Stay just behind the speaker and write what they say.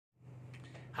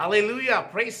Hallelujah.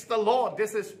 Praise the Lord.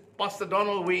 This is Pastor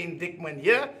Donald Wayne Dickman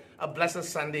here. A blessed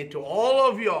Sunday to all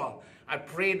of you all. I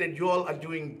pray that you all are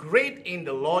doing great in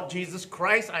the Lord Jesus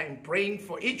Christ. I am praying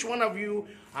for each one of you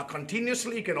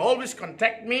continuously. You can always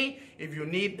contact me if you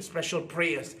need special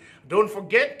prayers. Don't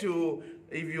forget to,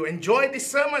 if you enjoy these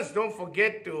sermons, don't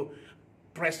forget to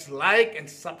press like and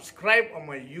subscribe on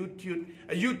my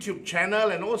YouTube channel,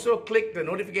 and also click the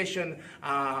notification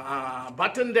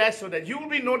button there so that you will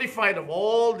be notified of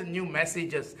all the new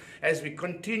messages as we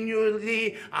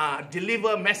continually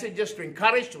deliver messages to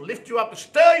encourage, to lift you up, to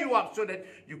stir you up so that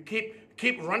you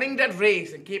keep running that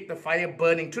race and keep the fire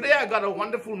burning. Today I got a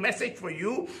wonderful message for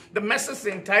you. The message is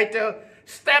entitled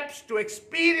Steps to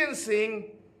Experiencing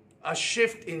a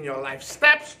Shift in Your Life.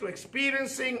 Steps to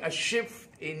experiencing a shift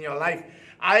in your life.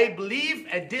 I believe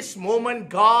at this moment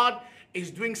God is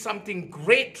doing something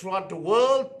great throughout the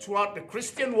world, throughout the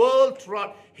Christian world,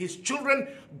 throughout His children.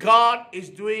 God is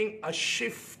doing a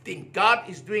shifting. God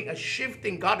is doing a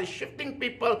shifting. God is shifting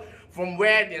people from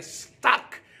where they're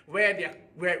stuck, where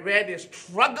they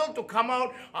struggle to come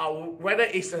out, whether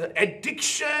it's an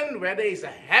addiction, whether it's a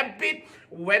habit,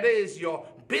 whether it's your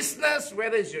business,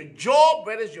 whether it's your job,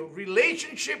 whether it's your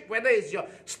relationship, whether it's your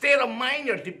state of mind,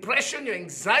 your depression, your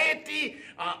anxiety,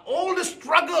 all the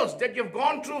struggles that you've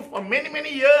gone through for many,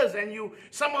 many years, and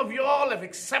some of you all have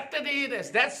accepted it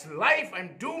as that's life,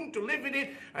 I'm doomed to live with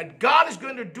it, and God is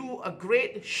going to do a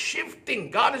great shifting.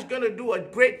 God is going to do a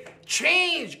great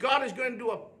change. God is going to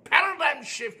do a paradigm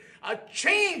shift, a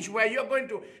change where you're going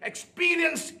to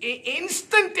experience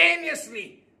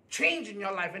instantaneously change in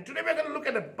your life. And today we're going to look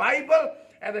at the Bible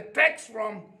and the text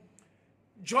from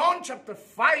John chapter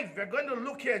 5. We're going to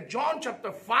look here at John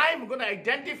chapter 5. We're going to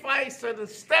identify certain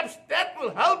steps that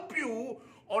will help you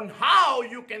on how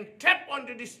you can tap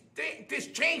onto this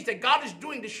change that God is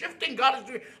doing, the shifting God is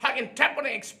doing. How you can tap on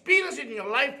and experience it in your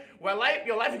life, where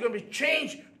your life is going to be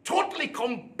changed totally,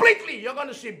 completely. You're going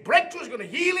to see breakthroughs, you're going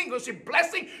to healing, you're going to see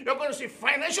blessing, you're going to see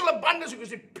financial abundance, you're going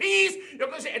to see peace, you're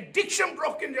going to see addiction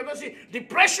broken, you're going to see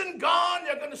depression gone,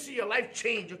 you're going to see your life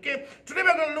change, okay? Today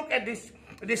we're going to look at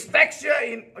this text here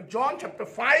in John chapter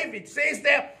 5. It says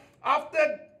there,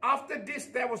 after this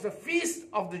there was a feast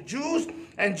of the Jews,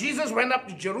 and Jesus went up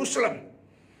to Jerusalem.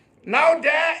 Now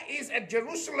there is at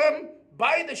Jerusalem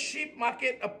by the sheep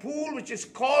market a pool which is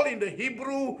called in the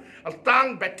Hebrew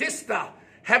tongue Bethesda,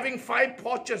 having 5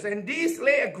 porches, and these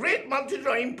lay a great multitude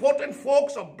of important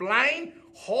folks of blind,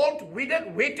 halt,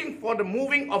 withered, waiting for the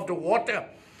moving of the water.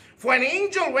 For an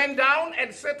angel went down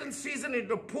at a certain season in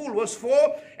the pool, verse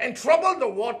 4, and troubled the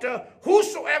water.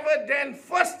 Whosoever then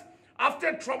first,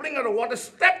 after troubling of the water,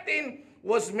 stepped in,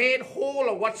 was made whole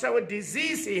of whatsoever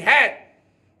disease he had.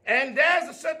 And there's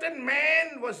a certain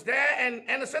man was there,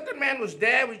 and a certain man was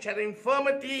there which had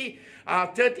infirmity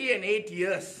 38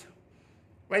 years.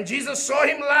 When Jesus saw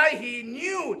him lie, he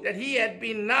knew that he had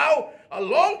been now a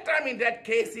long time in that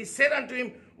case. He said unto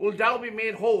him, Wilt thou be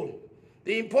made whole?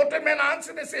 The important man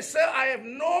answered and said, Sir, I have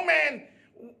no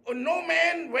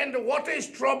man when the water is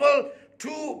troubled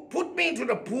to put me into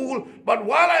the pool, but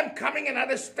while I am coming,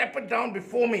 another steppeth down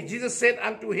before me. Jesus said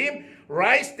unto him,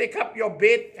 Rise, take up your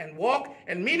bed and walk.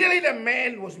 And immediately the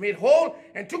man was made whole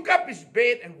and took up his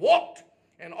bed and walked.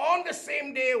 And on the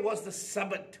same day was the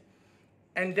Sabbath.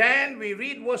 And then we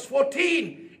read verse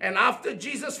 14. And after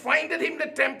Jesus findeth him in the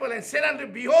temple and said unto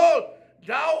him, Behold,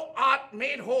 thou art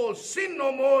made whole. Sin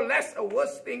no more, lest a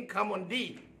worse thing come on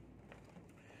thee.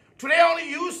 Today I only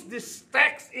use this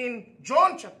text in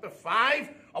John chapter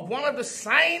 5 of one of the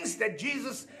signs that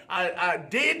Jesus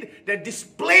did that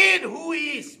displayed who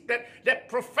he is, that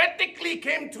prophetically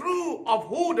came true of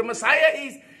who the Messiah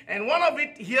is. And one of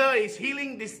it here is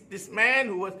healing this man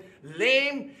who was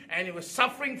lame and he was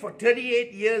suffering for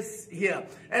 38 years here.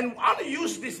 And I want to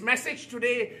use this message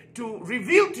today to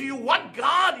reveal to you what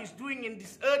God is doing in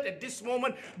this earth at this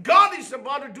moment. God is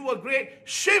about to do a great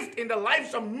shift in the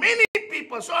lives of many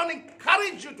people. So I want to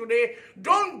encourage you today,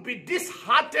 don't be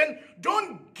disheartened,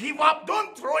 don't give up,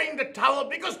 don't throw in the towel,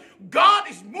 because God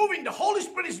is moving, the Holy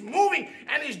Spirit is moving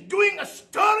and is doing a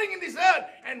stirring in this earth,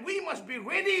 and we must be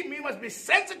ready, we must be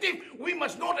sensitive, we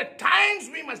must know the times,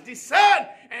 we must discern,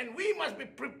 and we must be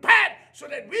prepared so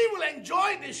that we will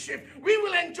enjoy this shift, we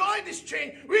will enjoy this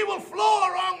change, we will flow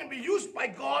around and be used by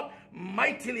God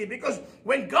mightily. Because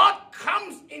when God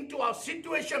comes into our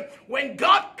situation, when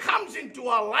God comes into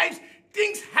our lives,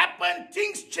 things happen,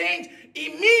 things change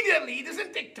immediately. It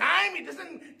doesn't take time. It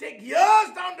doesn't take years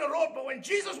down the road. But when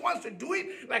Jesus wants to do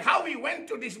it, like how he went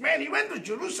to this man, he went to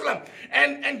Jerusalem.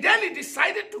 And then he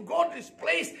decided to go to this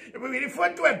place we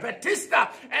refer to as Bethesda.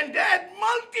 And there are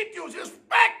multitudes, just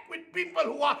packed with people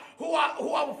who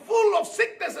are full of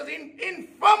sicknesses,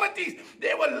 infirmities.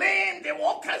 They were lame. There were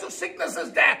all kinds of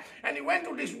sicknesses there. And he went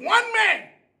to this one man.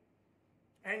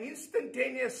 And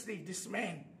instantaneously, this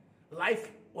man, life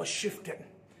was shifted.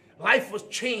 Life was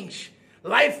changed.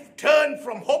 Life turned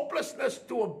from hopelessness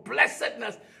to a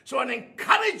blessedness. So I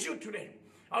encourage you today.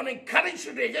 I want to encourage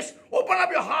you today. Just open up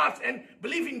your hearts and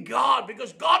believe in God,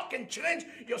 because God can change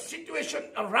your situation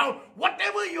around.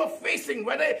 Whatever you're facing,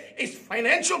 whether it's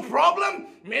financial problem,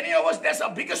 many of us, that's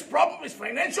our biggest problem, is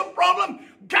financial problem.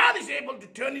 God is able to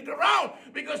turn it around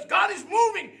because God is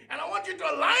moving. And I want you to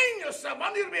align yourself. I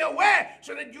want you to be aware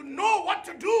so that you know what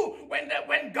to do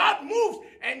when God moves,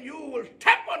 and you will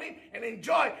tap on it and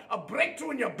enjoy a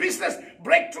breakthrough in your business,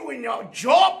 breakthrough in your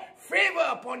job, favor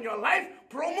upon your life,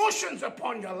 promotions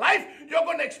upon your life. You're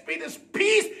going to experience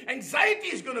peace. Anxiety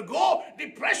is going to go.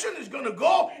 Depression is going to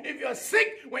go. If you're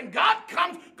sick, when God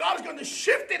comes, God is going to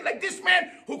shift it. Like this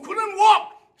man who couldn't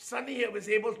walk, suddenly he was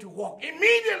able to walk.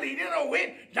 Immediately. He didn't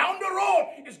wait down the road.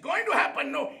 It's going to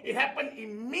happen. No, it happened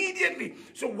immediately.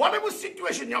 So whatever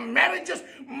situation, your marriage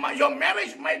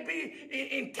might be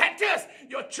in tatters.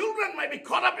 Your children might be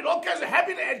caught up in all kinds of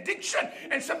habit and addiction.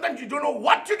 And sometimes you don't know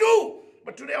what to do.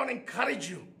 But today I want to encourage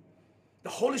you. The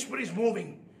Holy Spirit is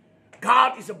moving.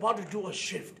 God is about to do a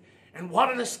shift. And what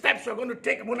are the steps we're going to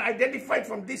take? I'm going to identify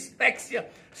from this text here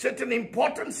certain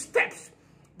important steps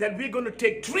that we're going to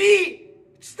take. 3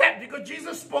 steps, because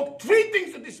Jesus spoke 3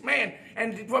 things to this man.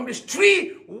 And from his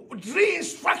three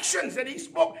instructions that he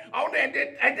spoke, I want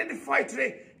to identify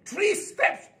today 3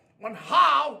 steps on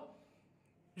how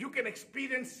you can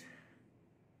experience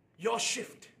your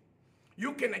shift.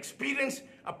 You can experience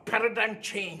a paradigm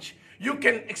change. You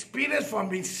can experience from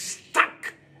being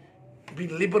stuck,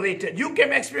 being liberated. You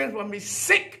can experience from being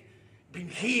sick, being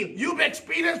healed. You can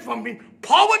experience from being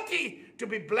poverty to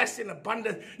be blessed in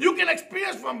abundance. You can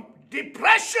experience from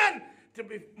depression to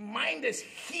be mind is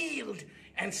healed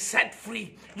and set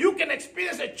free. You can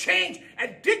experience a change.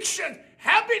 Addiction,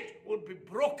 habit will be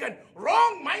broken.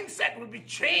 Wrong mindset will be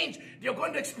changed. You're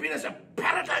going to experience a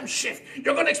paradigm shift.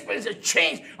 You're going to experience a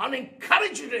change. I want to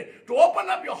encourage you to open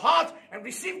up your heart and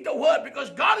receive the word, because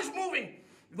God is moving.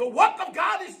 The work of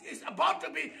God is about to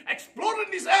be explored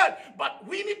in this earth, but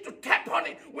we need to tap on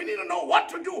it. We need to know what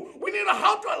to do. We need to know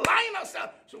how to align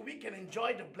ourselves so we can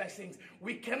enjoy the blessings.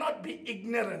 We cannot be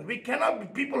ignorant. We cannot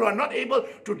be people who are not able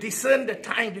to discern the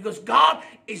time, because God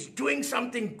is doing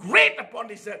something great upon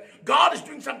this earth. God is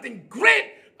doing something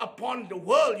great upon the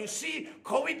world. You see,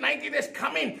 COVID-19 is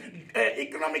coming,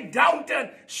 economic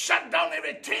downturn, shutdown,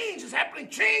 every change is happening,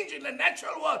 change in the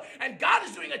natural world, and God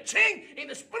is doing a change in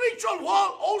the spiritual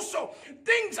world also.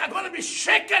 Things are going to be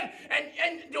shaken,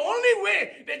 and the only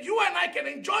way that you and I can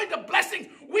enjoy the blessings,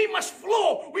 we must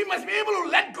flow. We must be able to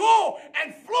let go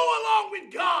and flow along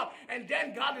with God, and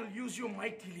then God will use you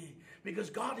mightily.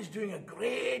 Because God is doing a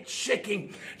great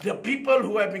shaking. The people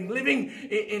who have been living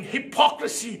in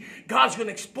hypocrisy, God's going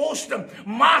to expose them.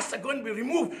 Masks are going to be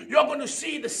removed. You're going to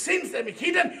see the sins that have been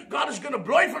hidden. God is going to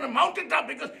blow it from the mountaintop,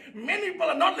 because many people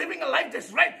are not living a life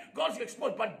that's right. God's going to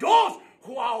expose. But those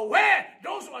who are aware,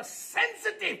 those who are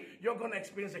sensitive, you're going to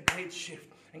experience a great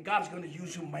shift. And God's going to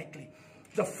use you mightily.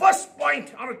 The first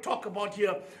point I want to talk about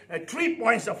here, 3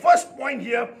 points. The first point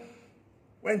here,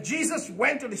 when Jesus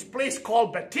went to this place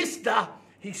called Bethesda,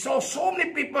 he saw so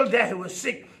many people there who were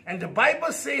sick. And the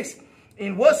Bible says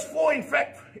in verse 4, in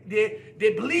fact, they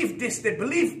believed this. They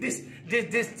believed this.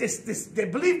 They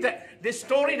believed that this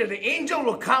story, that the angel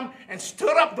will come and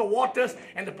stir up the waters,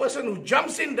 and the person who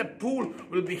jumps in the pool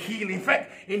will be healed. In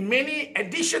fact, in many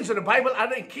editions of the Bible,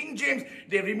 other than King James,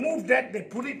 they removed that. They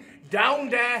put it down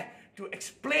there to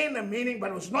explain the meaning,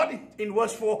 but it was not in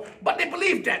verse 4. But they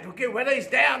believed that, okay, whether it's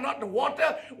there or not, the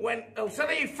water, when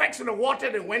certain effects of the water,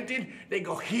 they went in, they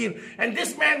got healed. And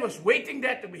this man was waiting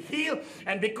there to be healed,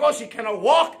 and because he cannot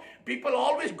walk, people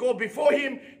always go before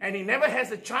him, and he never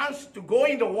has a chance to go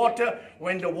in the water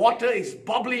when the water is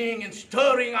bubbling and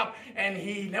stirring up, and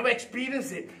he never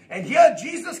experienced it. And here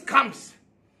Jesus comes.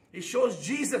 He shows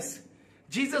Jesus.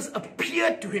 Jesus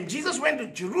appeared to him. Jesus went to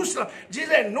Jerusalem.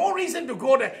 Jesus had no reason to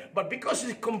go there. But because of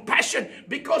his compassion,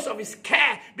 because of his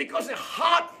care, because of his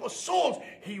heart for souls,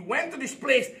 he went to this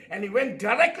place and he went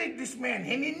directly to this man.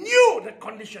 And he knew the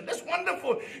condition. That's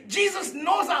wonderful. Jesus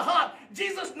knows our heart.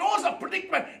 Jesus knows our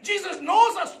predicament. Jesus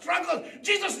knows our struggles.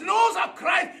 Jesus knows our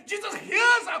cries. Jesus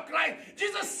hears our cries.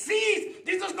 Jesus sees.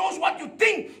 Jesus knows what you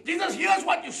think. Jesus hears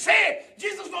what you say.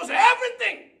 Jesus knows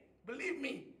everything. Believe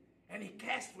me. And he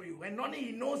cares for you. And not only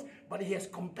he knows, but he has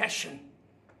compassion.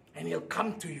 And he'll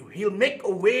come to you. He'll make a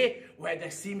way where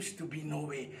there seems to be no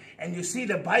way. And you see,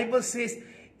 the Bible says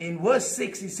in verse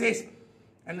 6, he says,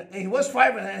 and in verse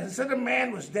 5, and a certain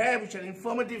man was there which had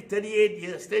infirmity of 38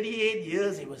 years. 38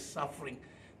 years he was suffering.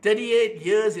 38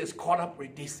 years he was caught up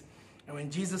with this. And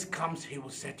when Jesus comes, he will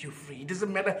set you free. It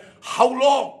doesn't matter how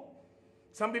long.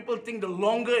 Some people think the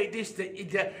longer it is,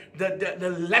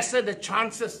 the lesser the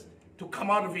chances to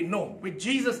come out of it. No, with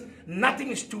Jesus, nothing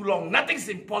is too long, nothing is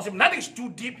impossible, nothing is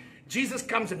too deep. Jesus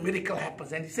comes and miracle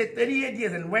happens. And he said 38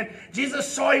 years. And when Jesus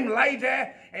saw him lie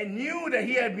there and knew that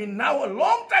he had been now a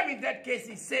long time in that case,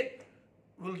 he said,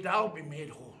 will thou be made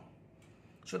whole?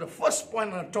 So the first point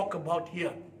I'm going to talk about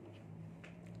here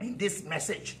in this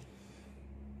message,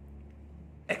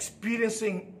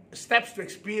 steps to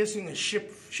experiencing a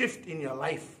shift in your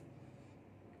life,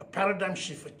 a paradigm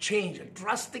shift, a change, a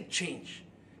drastic change.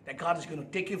 That God is going to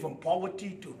take you from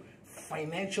poverty to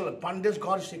financial abundance.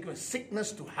 God is taking you from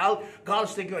sickness to health. God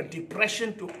is taking you from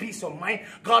depression to peace of mind.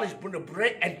 God is going to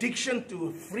break addiction to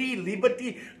free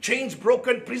liberty, chains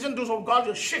broken, prison doors of God.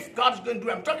 Will shift. God is going to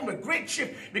do. I'm talking about a great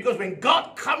shift, because when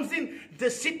God comes in,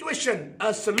 the situation,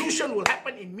 a solution will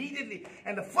happen immediately.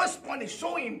 And the first point is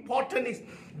so important is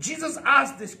Jesus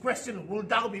asked this question, will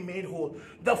thou be made whole?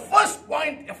 The first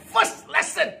point, the first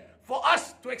lesson for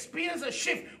us to experience a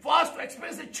shift, for us to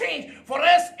experience a change, for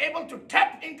us able to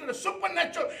tap into the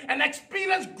supernatural and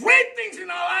experience great things in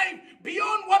our life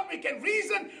beyond what we can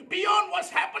reason, beyond what's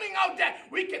happening out there,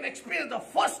 we can experience. The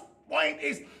first point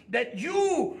is that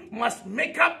you must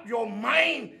make up your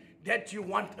mind that you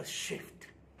want a shift.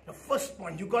 The first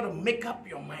point, you got to make up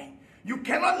your mind. You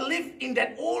cannot live in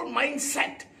that old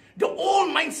mindset. The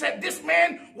old mindset. This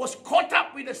man was caught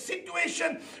up with a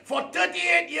situation for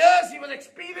 38 years. He was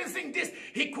experiencing this.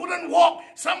 He couldn't walk.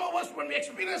 Some of us, when we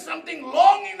experience something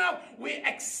long enough, we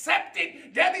accept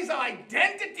it. That is our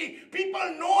identity. People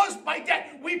know us by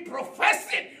that. We profess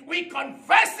it. We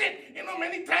confess it. You know,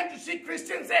 many times you see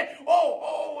Christians say,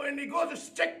 when we go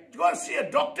and see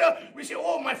a doctor, we say,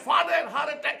 oh, my father had a heart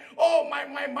attack. Oh, my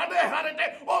mother had a heart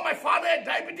attack. Oh, my father had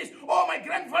diabetes. Oh, my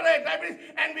grandfather had diabetes.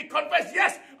 And we confess,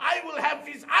 yes, I will have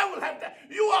this, I will have that.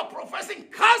 You are professing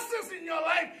curses in your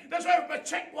life. That's why we must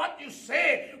check what you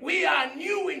say. We are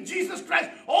new in Jesus Christ.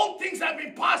 All things have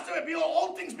been passed away. Behold,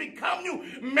 all things become new.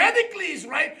 Medically is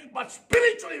right, but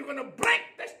spiritually you're going to break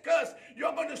this curse.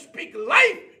 You're going to speak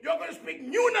life. You're going to speak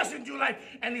newness into life.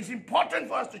 And it's important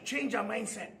for us to change our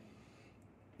mindset.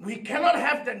 We cannot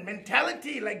have that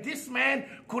mentality like this man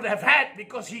could have had,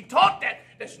 because he thought that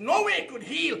there's no way he could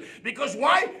heal. Because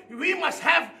why? We must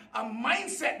have a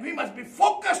mindset. We must be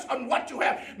focused on what you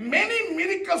have. Many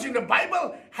miracles in the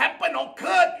Bible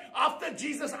occurred after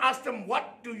Jesus asked them,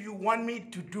 what do you want me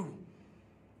to do?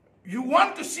 You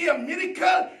want to see a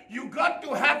miracle, you got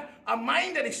to have a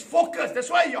mind that is focused.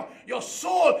 That's why your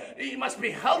soul, it must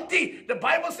be healthy. The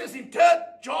Bible says in 3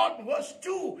 John verse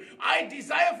 2, I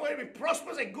desire for you to be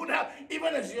prosperous and good health,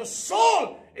 even as your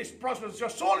soul is prosperous. Your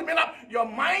soul is made up, your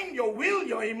mind, your will,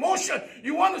 your emotion.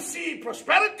 You want to see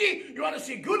prosperity, you want to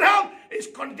see good health, it's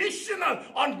conditional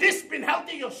on this being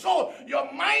healthy, your soul.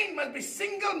 Your mind must be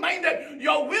single-minded.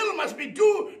 Your will must be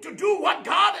to do what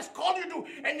God has called you to do.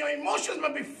 And your emotions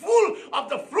must be full of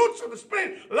the fruits of the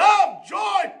Spirit. Love,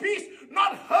 joy, peace,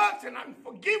 not hurt and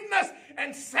unforgiveness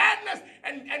and sadness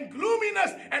and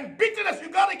gloominess and bitterness. You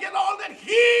got to get all that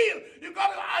healed. You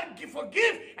got to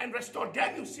forgive and restore.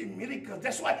 Then you see miracles.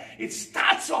 That's why it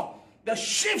starts off. The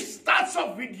shift starts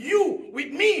off with you,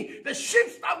 with me. The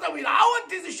shift starts off with our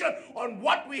decision on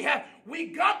what we have. We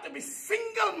got to be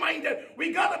single-minded.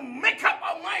 We got to make up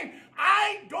our mind.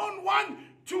 I don't want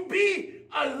to be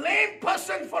a lame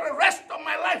person for the rest of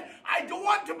my life. I don't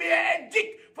want to be an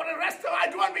addict for the rest of my life. I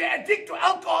don't want to be an addict to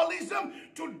alcoholism,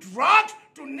 to drugs,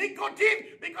 to nicotine,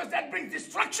 because that brings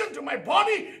destruction to my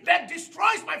body, that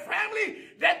destroys my family,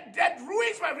 that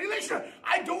ruins my relationship.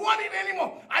 I don't want it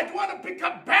anymore. I don't want to pick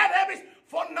up bad habits,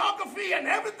 pornography and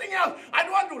everything else. I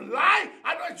don't want to lie.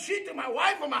 I don't want to cheat to my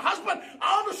wife or my husband.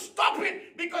 I want to stop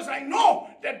it, because I know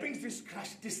that brings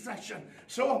distraction.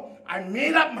 So I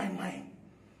made up my mind.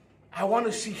 I want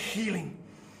to see healing.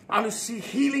 I want to see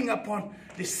healing upon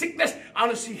the sickness. I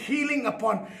want to see healing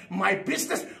upon my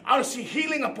business. I want to see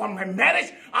healing upon my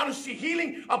marriage. I want to see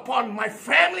healing upon my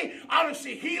family. I want to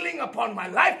see healing upon my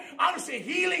life. I want to see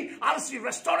healing. I want to see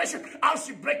restoration. I want to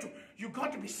see breakthrough. You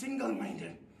got to be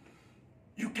single-minded.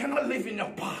 You cannot live in your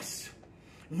past.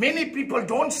 Many people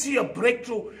don't see a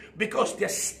breakthrough because they're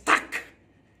stuck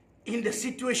in the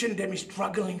situation they're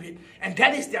struggling with. And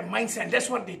that is their mindset. And that's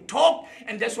what they talk,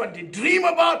 and that's what they dream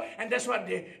about, and that's what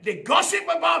they gossip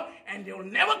about, and they will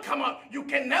never come out. You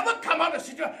can never come out of a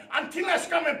situation unless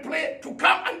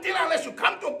you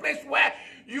come to a place where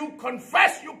you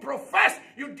confess, you profess,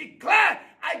 you declare,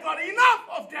 I got enough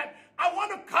of that. I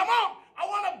want to come out. I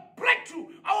want a breakthrough.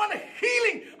 I want a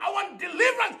healing. I want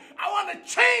deliverance. I want a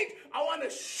change. I want a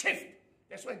shift.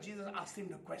 That's why Jesus asked him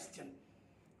the question.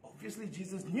 Obviously,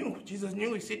 Jesus knew. Jesus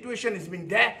knew his situation has been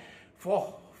there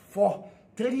for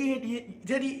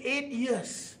 38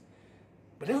 years.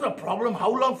 But there's a problem.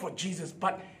 How long for Jesus?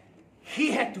 But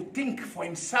he had to think for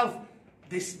himself,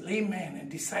 this lame man, and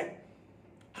decide,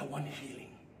 I want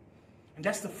healing. And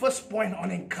that's the first point I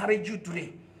want to encourage you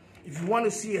today. If you want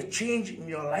to see a change in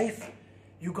your life,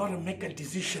 you got to make a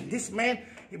decision. This man,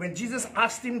 when Jesus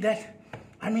asked him that,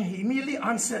 he immediately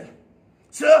answered,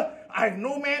 Sir, I have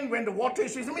no man when the water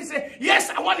is... Let me say, yes,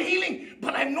 I want healing,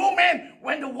 but I have no man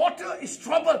when the water is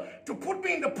troubled to put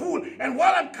me in the pool. And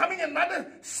while I'm coming,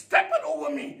 another stepped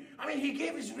over me. He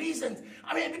gave his reasons.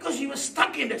 Because he was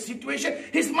stuck in the situation.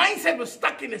 His mindset was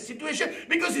stuck in the situation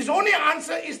because his only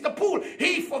answer is the pool.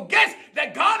 He forgets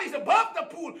that God is above the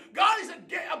pool. God is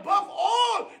above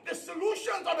all the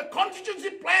solutions or the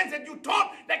contingency plans that you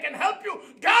thought that can help you.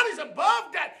 God is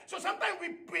above that. So sometimes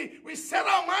we set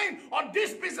our mind on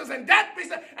this business and that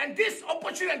business and this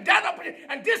opportunity and that opportunity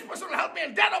and this person will help me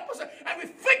and that person, and we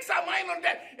fix our mind on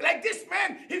that. Like this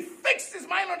man, he fixed his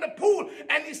mind on the pool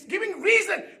and he's giving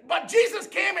reason. But Jesus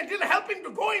came and didn't help him to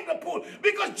go in the pool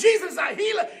because Jesus is a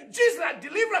healer, Jesus is a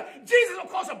deliverer, Jesus of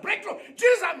course a breakthrough,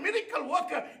 Jesus is a miracle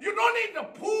worker. You don't need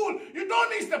the pool, you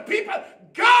don't need the people.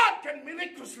 God can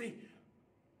miraculously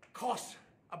cause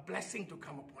a blessing to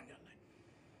come upon your life.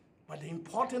 But the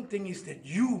important thing is that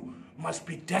you must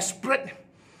be desperate,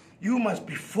 you must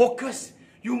be focused,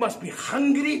 you must be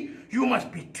hungry, you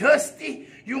must be thirsty.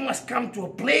 You must come to a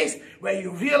place where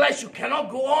you realize you cannot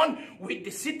go on with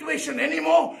the situation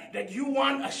anymore, that you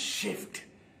want a shift.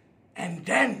 And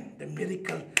then the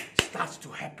miracle starts to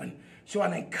happen. So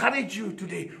I encourage you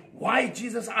today, why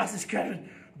Jesus asked this question,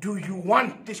 do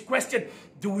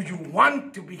you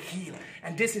want to be healed?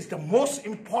 And this is the most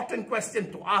important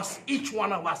question to ask each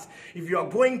one of us. If you are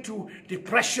going to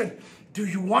depression, do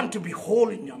you want to be whole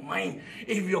in your mind?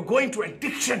 If you're going to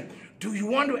addiction, do you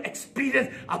want to experience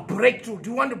a breakthrough?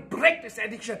 Do you want to break this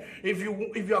addiction? If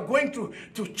you are going to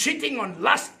cheating on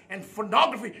lust and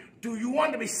pornography, do you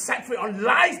want to be set free on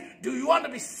lies? Do you want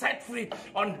to be set free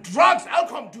on drugs,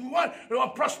 alcohol? Do you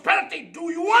want prosperity?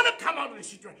 Do you want to come out of this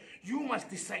situation? You must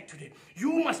decide today.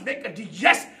 You must make a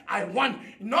yes, I want.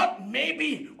 Not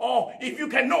maybe or if you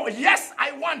can know. Yes,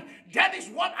 I want. That is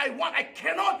what I want. I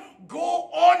cannot go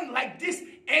on like this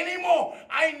anymore.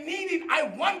 I need it. I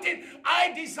want it.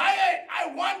 I desire it. I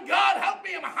want God. Help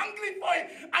me. I'm hungry for it.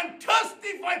 I'm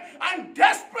thirsty for it. I'm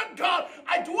desperate, God.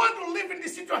 I do want to live in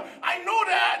this situation. I know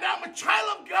that I'm a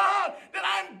child of God, that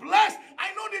I'm blessed.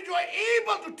 I know that you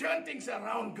are able to turn things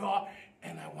around, God,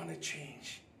 and I want to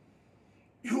change.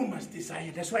 You must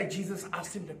desire. That's why Jesus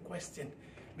asked him the question,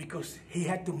 because he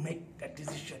had to make that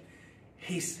decision.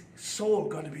 His soul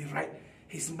got to be right.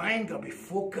 His mind got to be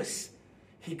focused.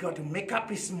 He got to make up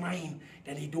his mind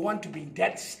that he don't want to be in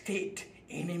that state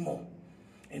anymore.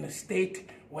 In a state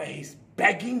where he's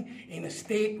begging, in a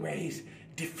state where he's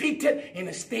defeated, in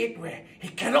a state where he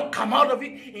cannot come out of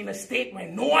it, in a state where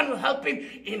no one will help him,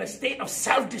 in a state of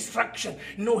self-destruction.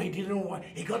 No, he didn't want.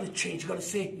 He got to change. He got to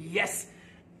say, yes,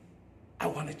 I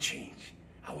want to change.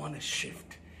 I want to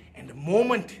shift. And the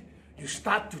moment you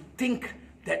start to think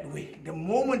that way, the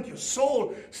moment your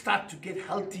soul starts to get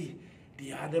healthy,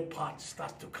 the other part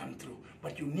starts to come through.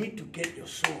 But you need to get your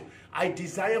soul. I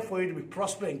desire for you to be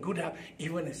prosperous and good health,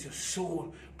 even as your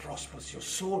soul prospers. Your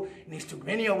soul needs to.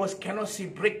 Many of us cannot see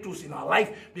breakthroughs in our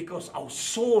life because our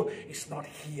soul is not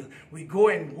healed. We go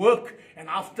and work, and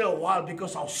after a while,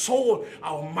 because our soul,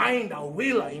 our mind, our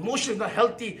will, our emotions are not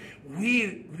healthy,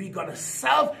 we got a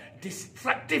self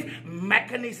destructive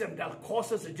mechanism that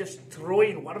causes us to just throw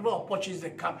in whatever opportunities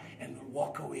that come and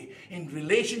walk away. In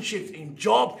relationships, in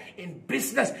job, in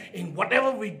business, in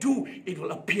whatever we do, it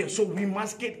will appear. So we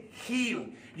must get healed.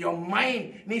 Your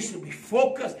mind needs to be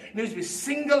focused, needs to be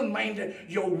single-minded.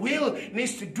 Your will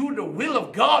needs to do the will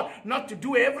of God, not to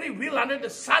do every will under the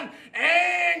sun.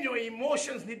 And your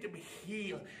emotions need to be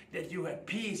healed, that you have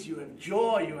peace, you have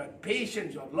joy, you have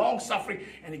patience, you have long-suffering.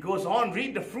 And it goes on,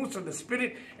 read the fruits of the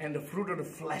Spirit and the fruit of the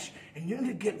flesh. And you need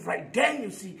to get right. Then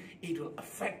you see, it will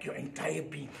affect your entire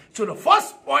being. So the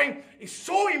first point is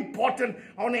so important.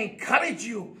 I want to encourage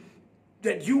you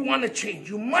that you want to change.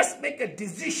 You must make a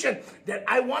decision that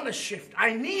I want to shift.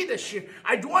 I need a shift.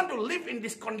 I don't want to live in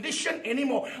this condition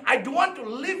anymore. I don't want to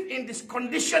live in this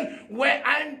condition where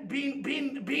I'm being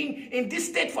in this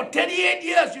state for 38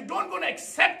 years. You don't going to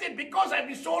accept it because I've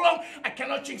been so long, I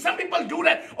cannot change. Some people do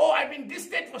that. Oh, I've been in this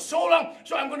state for so long,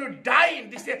 so I'm going to die in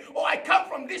this state. Oh, I come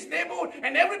from this neighborhood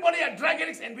and everybody are drug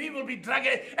addicts and we will be drug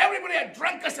addicts. Everybody are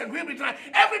drunkards and we'll be drunk.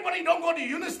 Everybody don't go to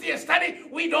university and study.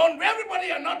 We don't.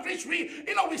 Everybody are not rich. We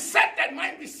set that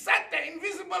mind, we set that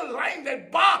invisible line,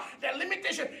 that bar, that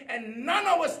limitation, and none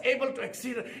of us able to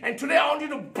exceed it. And today I want you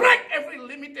to break every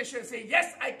limitation and say,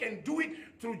 yes, I can do it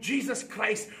through Jesus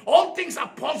Christ. All things are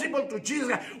possible through Jesus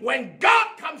Christ. When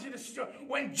God comes in the situation,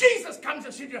 when Jesus comes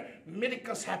in the situation,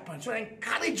 miracles happen. So I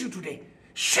encourage you today,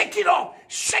 shake it off,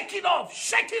 shake it off,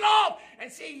 shake it off, and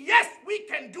say, yes, we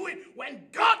can do it. When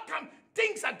God comes,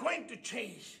 things are going to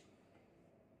change.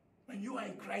 When you are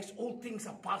in Christ, all things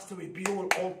are passed away.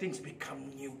 Behold, all things become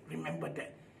new. Remember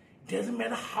that. It doesn't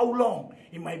matter how long.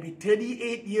 It might be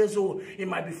 38 years old. It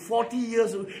might be 40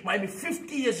 years old. It might be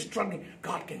 50 years struggling.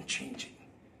 God can change it.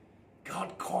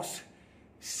 God caused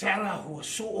Sarah, who was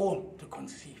so old, to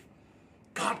conceive.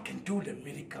 God can do the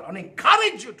miracle. I want to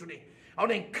encourage you today. I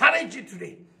want to encourage you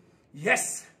today.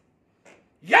 Yes.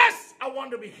 Yes, I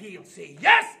want to be healed. Say,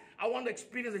 yes, I want to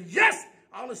experience it. Yes,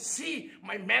 I want to see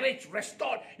my marriage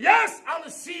restored. Yes, I want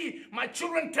to see my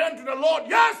children turn to the Lord.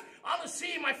 Yes, I want to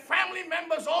see my family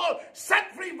members all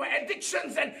set free by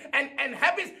addictions and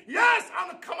habits. Yes, I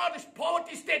want to come out of this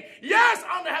poverty state. Yes,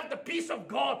 I want to have the peace of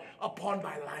God upon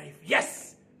my life.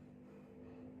 Yes.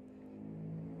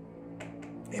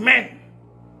 Amen.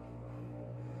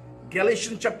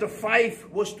 Galatians chapter 5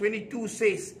 verse 22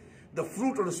 says, the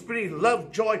fruit of the Spirit,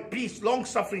 love, joy, peace,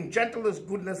 long-suffering, gentleness,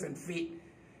 goodness, and faith.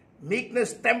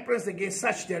 Meekness, temperance, against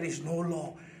such there is no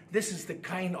law. This is the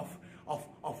kind of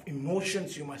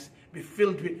emotions you must be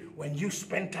filled with when you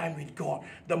spend time with God.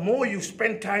 The more you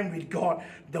spend time with God,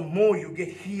 the more you get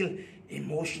healed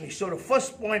emotionally. So the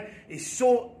first point is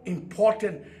so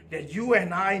important that you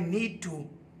and I need to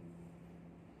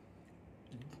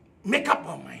make up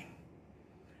our mind.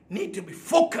 Need to be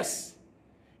focused.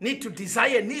 Need to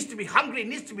desire, needs to be hungry,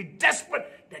 needs to be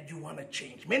desperate that you want to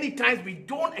change. Many times we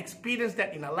don't experience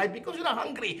that in our life because we're not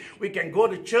hungry. We can go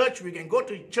to church, we can go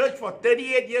to church for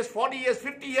 38 years, 40 years,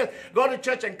 50 years, go to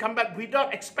church and come back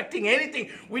without expecting anything.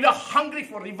 We're not hungry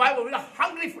for revival. We're not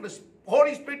hungry for the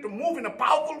Holy Spirit to move in a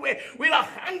powerful way. We're not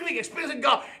hungry, experiencing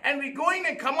God. And we go in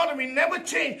and come out and we never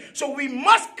change. So we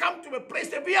must come to a place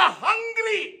that we are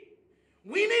hungry.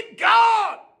 We need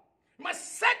God. You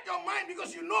must set your mind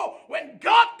because you know when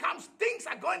God comes, things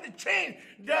are going to change.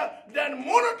 The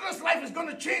monotonous life is going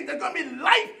to change. There's going to be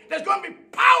life. There's going to be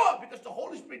power because the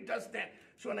Holy Spirit does that.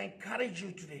 So I encourage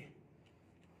you today.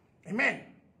 Amen.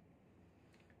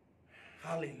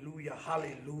 Hallelujah,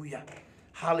 hallelujah,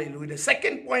 hallelujah. The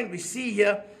second point we see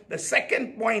here, the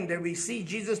second point that we see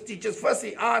Jesus teaches, first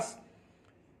he asks,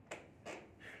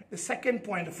 the second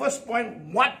point, the first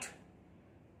point, what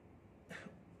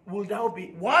will thou be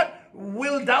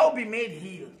made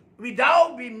healed? Will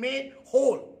thou be made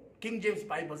whole? King James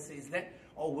Bible says that.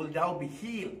 Or will thou be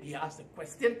healed? He asked the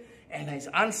question, and his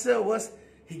answer was,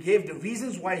 he gave the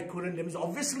reasons why he couldn't.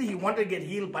 Obviously, he wanted to get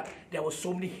healed, but there were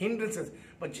so many hindrances.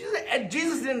 But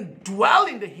Jesus didn't dwell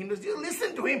in the hindrances. You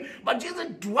listen to him, but Jesus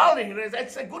dwelled in the hindrances.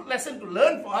 That's a good lesson to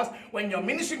learn for us. When you're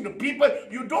ministering to people,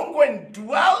 you don't go and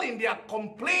dwell in their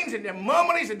complaints and their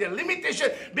murmurings and their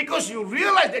limitations because you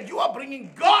realize that you are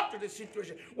bringing God to the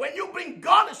situation. When you bring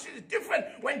God, it's different.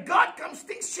 When God comes,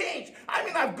 things change. I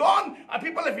mean, I've gone,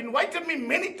 people have invited me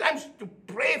many times to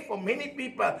pray for many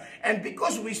people. And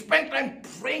because we spend time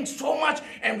praying so much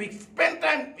and we spend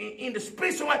time in the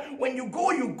Spirit so much, when you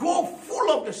go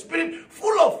full of the Spirit,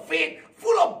 full of faith,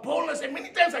 full of boldness. And many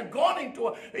times I've gone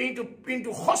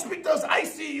into hospitals,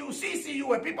 ICU, CCU,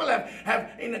 where people have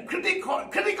in a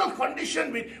critical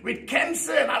condition with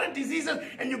cancer and other diseases,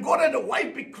 and you go there, the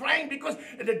wife be crying because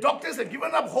the doctors have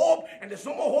given up hope, and there's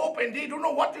no more hope, and they don't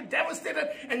know what to devastate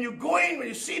it. And you go in, when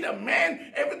you see the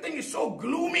man, everything is so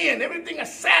gloomy and everything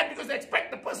is sad because they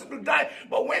expect the person to die.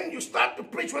 But when you start to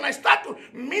preach, when I start to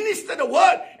minister the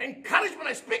word, encourage, when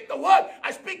I speak the word,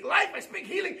 I speak life, I speak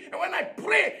healing, and when I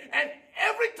pray, and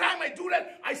every time I do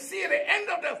that, I see at the end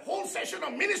of the whole session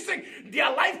of ministering, their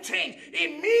life change.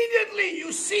 Immediately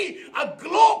you see a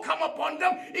glow come upon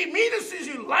them. Immediately you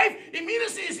see life.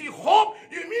 Immediately you see hope.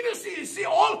 Immediately you see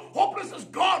all hopelessness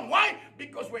gone. Why?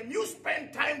 Because when you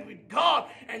spend time with God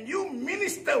and you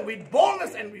minister with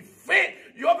boldness and with faith,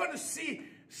 you're going to see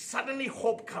suddenly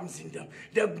hope comes in them.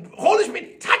 The Holy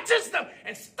Spirit touches them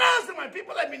and stirs them, and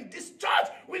people have been discharged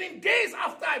within days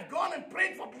after I've gone and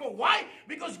prayed for people. Why?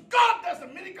 Because God does a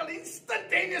miracle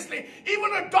instantaneously.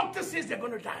 Even the doctor says they're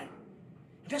going to die.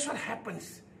 That's what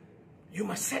happens. You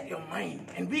must set your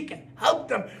mind, and we can help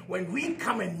them when we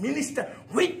come and minister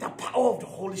with the power of the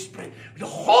Holy Spirit. The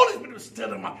Holy Spirit will stir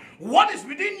them up. What is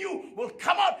within you will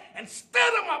come out and stir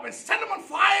them up and set them on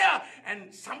fire,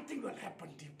 and something will happen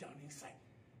deep down inside.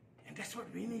 And that's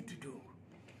what we need to do.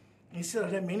 Instead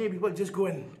of that, many people just go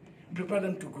and prepare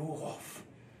them to go off.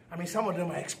 I mean, some of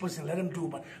them are experts and let them do,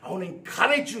 but I want to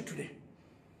encourage you today.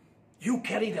 You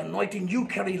carry the anointing, you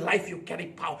carry life, you carry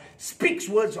power. Speaks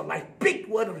words of life. Big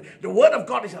word of the word of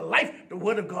God is a life. The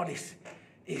word of God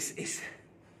is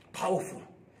powerful.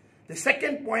 The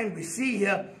second point we see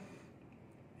here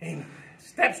in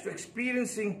steps to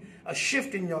experiencing a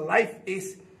shift in your life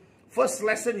is, first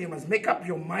lesson, you must make up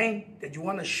your mind that you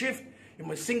want to shift. You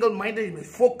must single-minded, you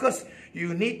must focus.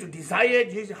 You need to desire it,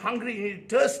 you need to hungry, you need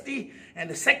to thirsty. And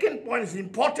the second point is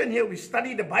important here. We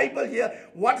study the Bible here.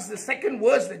 What is the second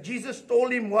verse that Jesus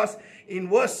told him was in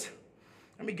verse,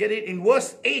 let me get it, in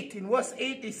verse 8. In verse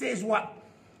 8 he says what?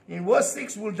 In verse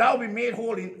 6, will thou be made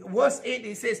whole. In verse 8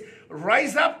 he says,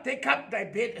 rise up, take up thy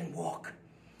bed and walk.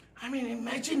 I mean,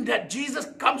 imagine that Jesus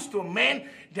comes to a man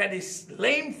that is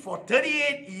lame for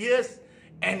 38 years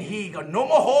and he got no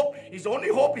more hope. His only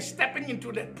hope is stepping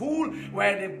into the pool,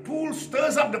 where the pool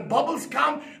stirs up, the bubbles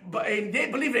come, and they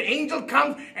believe the angel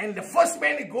comes, and the first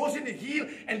man that goes in is healed,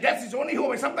 and that's his only hope.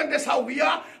 And sometimes that's how we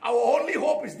are. Our only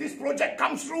hope is this project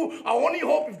comes through. Our only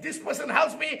hope is this person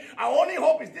helps me. Our only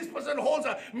hope is this person holds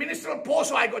a ministerial post,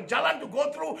 so I got jalan to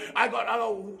go through. I got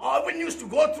avenues to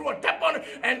go through, a tap on,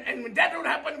 and when that don't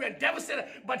happen, we're devastated.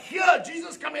 But here,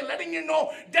 Jesus coming, letting you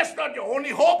know that's not your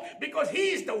only hope, because he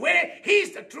is the way, he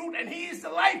is the truth, and he is the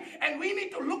life. And we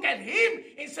need to look at him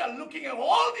instead of looking at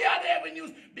all the other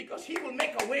avenues, because he will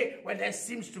make a way where there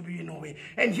seems to be no way.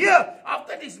 And here,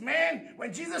 after this man,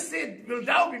 when Jesus said, will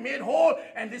thou be made whole,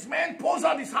 and this man pours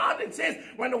out his heart and says,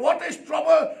 when the water is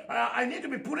troubled, I need to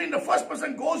be put in. The first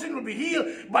person goes in will be healed,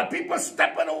 but people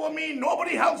stepping over me,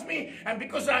 nobody helps me, and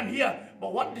because I'm here.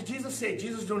 But what did Jesus say?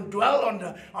 Jesus don't dwell on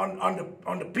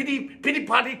the pity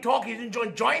party talk. He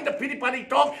didn't join the pity party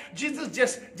talk. Jesus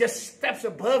just steps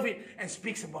above it and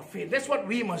speaks about faith. That's what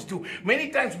we must do. Many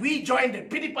times we join the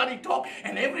pity party talk,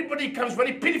 and everybody comes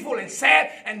very pitiful and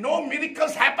sad, and no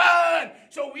miracles happen.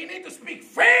 So we need to speak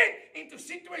faith into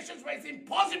situations where it's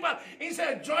impossible.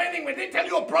 Instead of joining, when they tell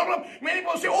you a problem, many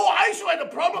people say, oh, I also had a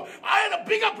problem. I had a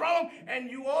bigger problem. And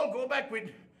you all go back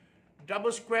with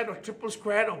double squared or triple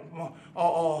squared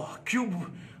or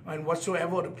cube and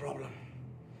whatsoever the problem.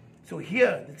 So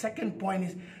here, the second point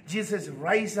is, Jesus says,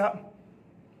 rise up,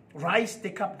 rise,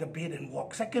 take up the bed and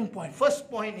walk. Second point. First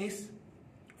point is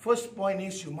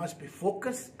you must be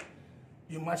focused.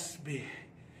 You must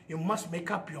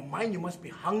make up your mind. You must be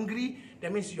hungry.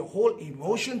 That means your whole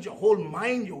emotions, your whole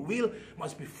mind, your will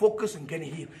must be focused on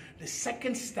getting healed. The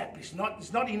second step is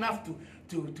it's not enough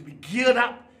to be geared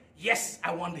up. Yes,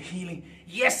 I want the healing.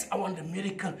 Yes, I want the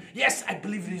miracle. Yes, I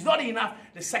believe it is not enough.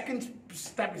 The second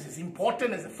step is as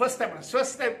important as the first step. The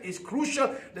first step is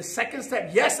crucial. The second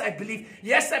step, yes, I believe.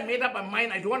 Yes, I made up my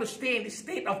mind. I don't want to stay in this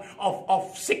state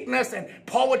of sickness and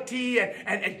poverty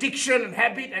and addiction and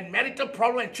habit and marital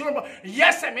problem and children.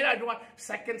 Yes, I made up. I don't want.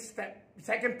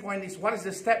 Second point is, what is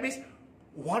the step is?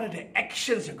 What are the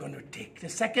actions you're going to take? The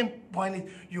second point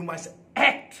is, you must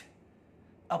act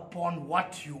upon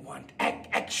what you want.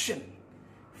 Action.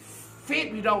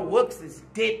 Faith without works is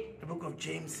dead, the book of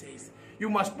James says. You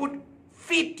must put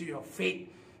feet to your faith.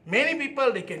 Many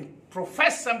people, they can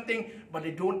profess something, but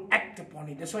they don't act upon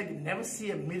it. That's why they never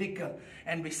see a miracle.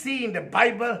 And we see in the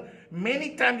Bible,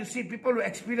 many times you see people who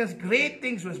experience great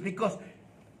things was because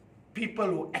people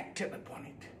who acted upon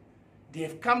it. They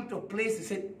have come to a place, they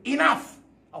said, enough.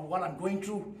 of what I'm going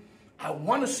through. I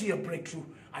want to see a breakthrough.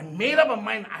 I made up my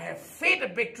mind. I have faith a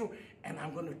breakthrough. And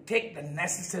I'm going to take the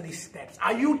necessary steps.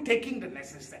 Are you taking the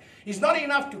necessary steps? It's not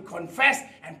enough to confess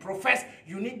and profess.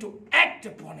 You need to act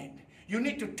upon it. You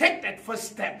need to take that first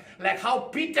step. Like how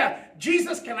Peter,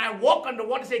 Jesus, can I walk on the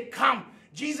water? Say, come.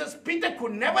 Peter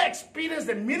could never experience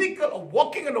the miracle of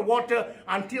walking on the water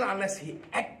unless he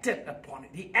acted upon it.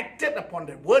 He acted upon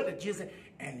the word of Jesus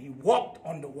and he walked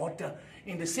on the water.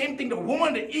 In the same thing, the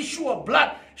woman, the issue of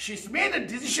blood, she's made a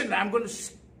decision that I'm going to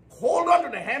hold on to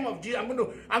the hem of Jesus. I'm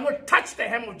going to touch the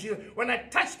hem of Jesus. When I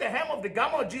touch the hem of the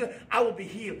garment of Jesus, I will be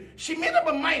healed. She made up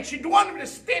her mind. She didn't want to be in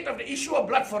the state of the issue of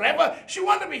blood forever. She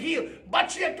wanted to be healed. But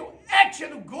she had to act. She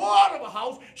had to go out of her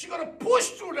house. She got to push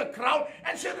through the crowd.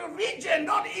 And she had to reach her.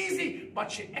 Not easy.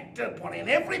 But she acted upon it. And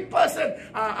every person,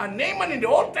 Naaman in the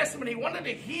Old Testament, he wanted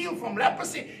to heal from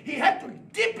leprosy. He had to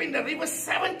dip in the river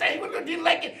 7 times. Even though he didn't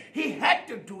like it, he had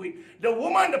to do it. The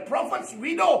woman, the prophet's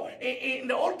widow in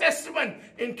the Old Testament,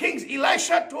 in Kings,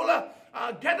 Elisha told her,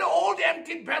 gather all the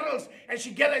empty barrels. And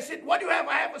she gathered. I said, what do you have?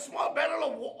 I have a small barrel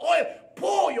of oil.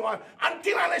 Pour your oil.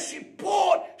 Unless she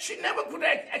poured, she never could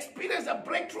experience a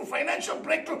breakthrough, financial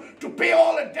breakthrough, to pay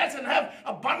all her debts and have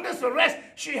abundance of rest.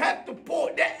 She had to pour.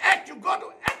 You got to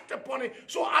act upon it.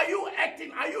 So are you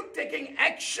acting? Are you taking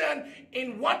action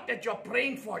in what that you're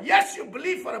praying for? Yes, you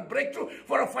believe for a breakthrough,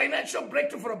 for a financial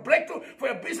breakthrough, for a breakthrough, for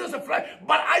a business of life.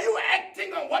 But are you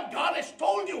acting on what God has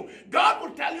told you? God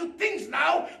will tell you things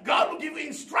now. God will give you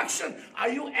instruction. Are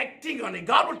you acting on it?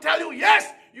 God will tell you,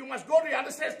 yes, you must go to the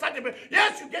other side, start it.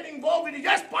 Yes, you get involved with it.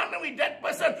 Yes, partner with that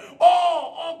person.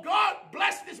 Oh, God,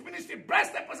 bless this ministry,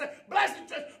 bless that person, bless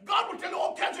the church. God will tell you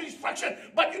all kinds of instruction,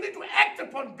 but you need to act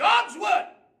upon God's word.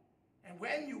 And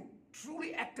when you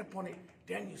truly act upon it,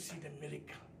 then you see the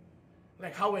miracle.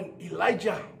 Like how when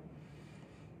Elijah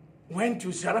went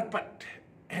to Zarephath,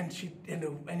 and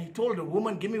he told the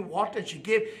woman, give me water. She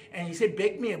gave, and he said,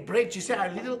 bake me a bread. She said,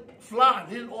 a little flour,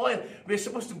 a little oil. We're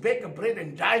supposed to bake a bread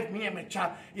and dive me and my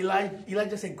child.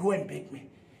 Elijah said, go and bake me.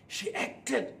 She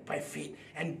acted by faith.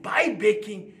 And by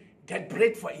baking that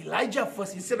bread for Elijah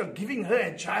first, instead of giving her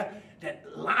a child, that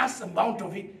last amount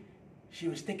of it, she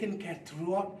was taken care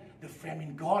throughout the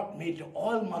famine. God made the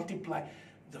oil multiply.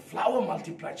 The flour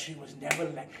multiplied. She was never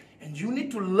lacked. And you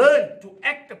need to learn to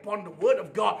act upon the word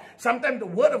of God. Sometimes the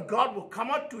word of God will come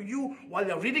out to you while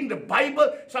you're reading the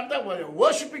Bible. Sometimes while you're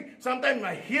worshiping. Sometimes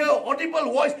you hear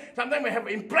audible voice. Sometimes you have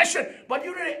an impression. But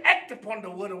you really act upon the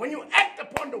word. When you act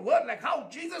upon the word, like how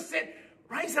Jesus said,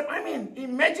 rise up. I mean,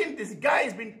 imagine this guy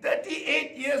has been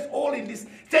 38 years old in this,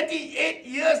 38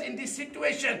 years in this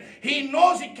situation. He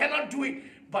knows he cannot do it.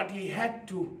 But he had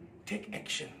to take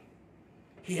action.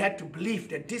 He had to believe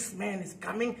that this man is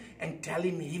coming and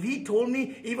telling me. If he told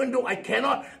me, even though I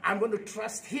cannot, I'm going to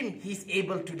trust him. He's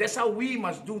able to. That's how we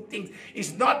must do things.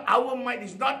 It's not our might.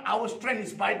 It's not our strength.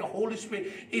 It's by the Holy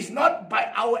Spirit. It's not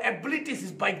by our abilities.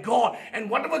 It's by God. And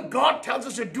whatever God tells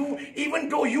us to do, even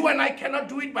though you and I cannot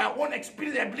do it by our own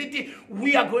experience and ability,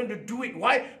 we are going to do it.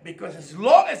 Why? Because as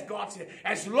long as God said,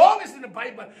 as long as in the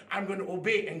Bible, I'm going to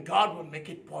obey, and God will make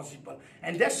it possible.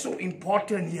 And that's so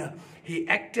important here. He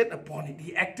acted upon it.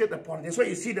 He acted upon it. That's why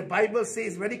you see the Bible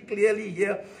says very clearly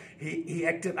here, he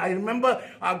acted. I remember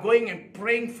going and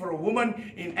praying for a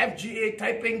woman in FGA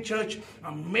Taiping Church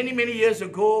many years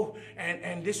ago.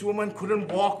 And this woman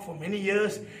couldn't walk for many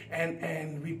years.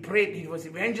 And we prayed. It was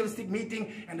an evangelistic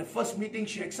meeting. And the first meeting,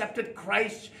 she accepted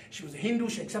Christ. She was a Hindu.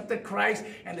 She accepted Christ.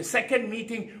 And the second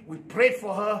meeting, we prayed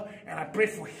for her. And I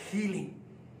prayed for healing.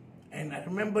 And I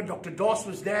remember Dr. Doss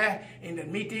was there in the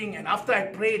meeting, and after I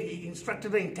prayed, he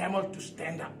instructed her in Tamil to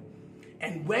stand up.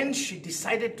 And when she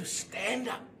decided to stand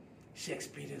up, she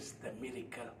experienced the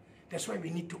miracle. That's why we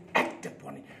need to act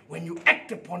upon it. When you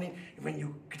act upon it,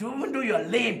 even though you're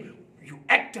lame, you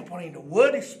act upon it. The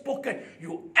word is spoken,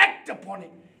 you act upon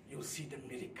it, you'll see the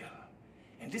miracle.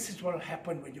 And this is what will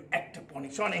happen when you act upon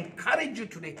it. So I encourage you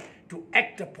today to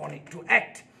act upon it, to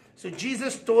act. So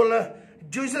Jesus told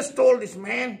this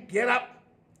man, get up,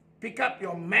 pick up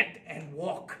your mat and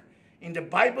walk. In the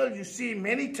Bible, you see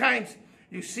many times,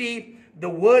 you see the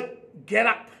word get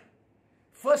up.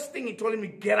 First thing he told him to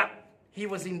get up. He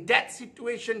was in that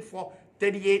situation for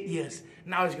 38 years.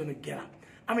 Now he's going to get up.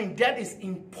 I mean, that is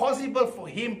impossible for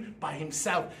him by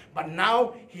himself. But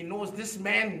now he knows this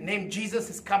man named Jesus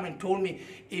has come and told me,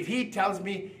 if he tells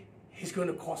me, he's going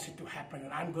to cause it to happen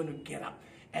and I'm going to get up.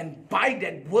 And by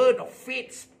that word of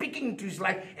faith speaking into his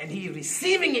life and he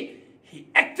receiving it, he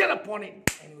acted upon it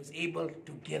and he was able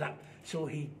to get up. So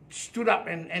he stood up,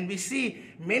 and we see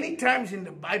many times in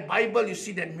the Bible, you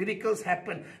see that miracles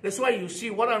happen. That's why you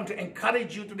see what I'm to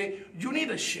encourage you today. You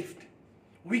need a shift.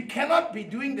 We cannot be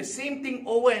doing the same thing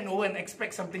over and over and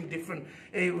expect something different.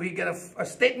 We get a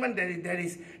statement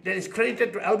that is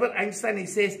credited to Albert Einstein. He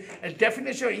says a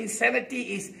definition of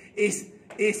insanity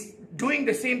is doing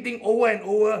the same thing over and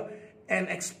over and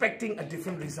expecting a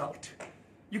different result.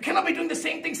 You cannot be doing the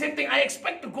same thing. I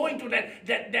expect to go into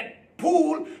that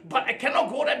pool, but I cannot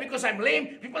go there because I'm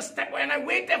lame. People step away and I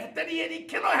wait there for 30 years. It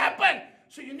cannot happen.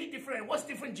 So you need different. And what's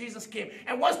different? Jesus came.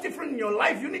 And what's different in your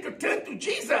life? You need to turn to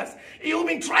Jesus. You've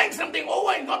been trying something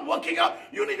over and not working out.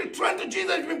 You need to turn to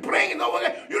Jesus. You've been praying and not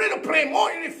working out. You need to pray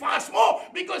more. You need to fast more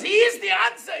because He is the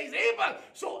answer. He's able.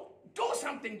 So do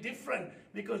something different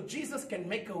because Jesus can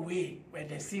make a way where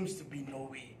there seems to be no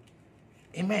way.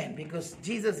 Amen. Because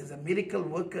Jesus is a miracle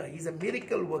worker. He's a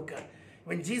miracle worker.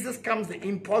 When Jesus comes, the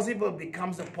impossible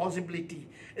becomes a possibility.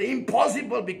 The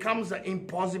impossible becomes an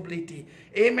impossibility.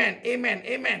 Amen, amen,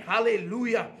 amen.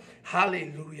 Hallelujah,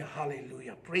 hallelujah,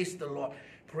 hallelujah. Praise the Lord,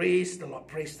 praise the Lord,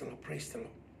 praise the Lord, praise the Lord.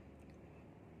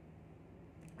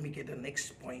 Let me get the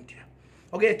next point here.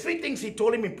 Okay, 3 things He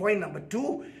told him in point number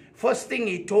 2. First thing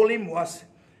He told him was,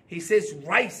 He says,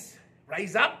 rise.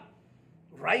 Rise up,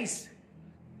 rise.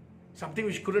 Something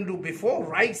which couldn't do before.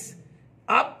 Rise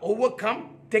up,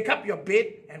 overcome. Take up your bed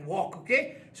and walk,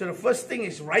 okay? So the first thing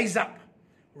is rise up.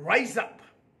 Rise up.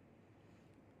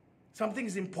 Something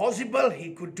is impossible,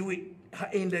 He could do it.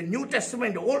 In the New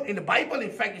Testament, in the Bible,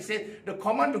 in fact, it says the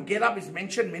command to get up is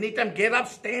mentioned many times. Get up,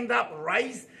 stand up,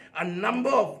 rise. A number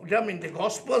of them in the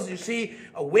Gospels, you see,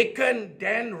 awaken,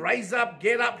 then rise up,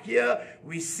 get up here.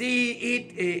 We see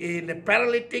it in the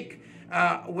paralytic.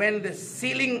 When the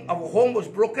ceiling of a home was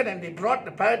broken and they brought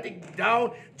the paralytic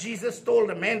down, Jesus told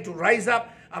the man to rise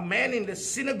up. A man in the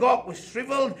synagogue was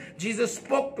shriveled. Jesus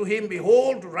spoke to him,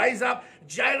 behold, to rise up.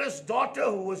 Jairus' daughter,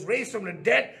 who was raised from the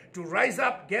dead, to rise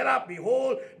up, get up.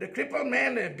 Behold, the crippled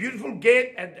man at a beautiful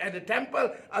gate at the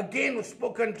temple, again was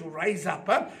spoken to rise up.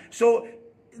 So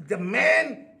the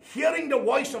man hearing the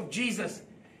voice of Jesus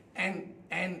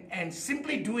and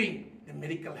simply doing, the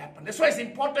miracle happened. That's why it's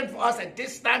important for us at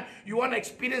this time. You want to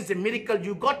experience the miracle,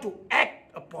 you got to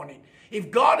act upon it. If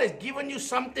God has given you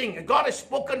something, if God has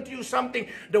spoken to you something,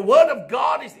 the word of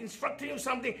God is instructing you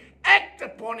something, act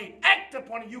upon it. Act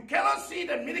upon it. You cannot see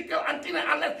the miracle until and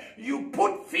unless you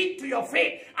put feet to your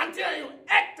faith. Until you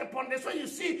act upon it. That's why you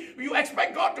see, you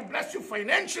expect God to bless you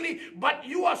financially, but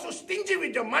you are so stingy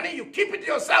with your money, you keep it to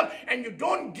yourself, and you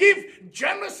don't give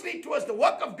generously towards the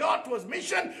work of God, towards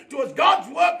mission, towards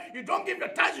God's work. You don't give the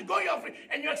tithes, you go your offering,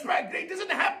 and you expect it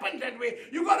doesn't happen that way.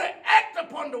 You got to act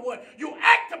upon the word. You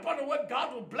act upon the word,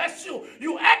 God will bless you.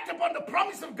 You act upon the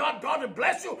promise of God, God will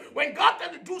bless you. When God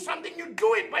tells you to do something, you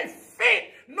do it by faith,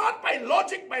 not by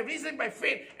logic, by reason, by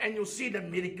faith, and you'll see the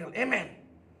miracle. Amen.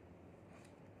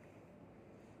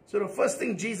 So the first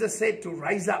thing Jesus said, to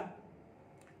rise up.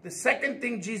 The second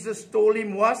thing Jesus told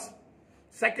him was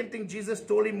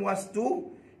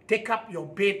to take up your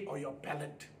bed or your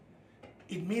pallet.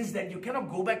 It means that you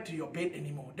cannot go back to your bed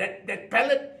anymore. That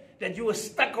pallet that you were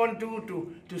stuck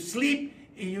onto to sleep,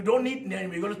 you don't need it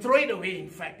anymore. You're going to throw it away, in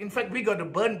fact. We got to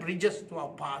burn bridges to our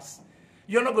past.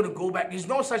 You're not going to go back. There's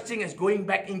no such thing as going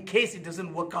back in case it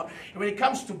doesn't work out. And when it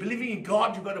comes to believing in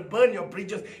God, you've got to burn your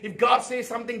bridges. If God says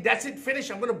something, that's it,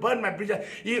 finish. I'm going to burn my bridges.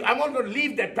 I'm not going to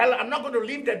leave that pallet. I'm not going to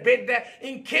leave that bed there.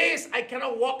 In case I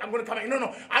cannot walk, I'm going to come back.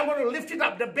 No. I'm going to lift it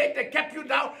up. The bed that kept you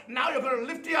down, now you're going to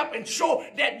lift it up and show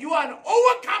that you are an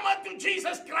overcomer to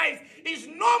Jesus Christ. He's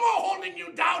no more holding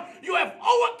you down. You have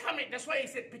overcome it. That's why He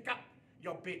said, pick up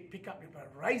your bed, pick up your bed,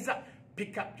 rise up,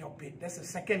 pick up your bed. That's the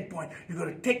second point. You've got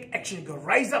to take action. You've got to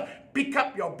rise up, pick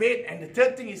up your bed. And the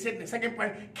third thing He said in the second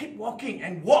point, keep walking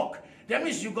and walk. That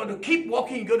means you've got to keep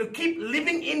walking. You've got to keep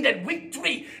living in that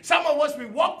victory. Some of us, we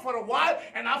walk for a while,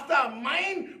 and after our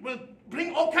mind will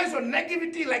bring all kinds of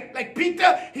negativity, like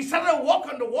Peter. He started to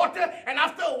walk on the water, and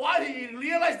after a while he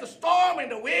realized the storm and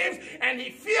the waves, and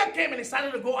fear came and he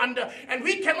started to go under. And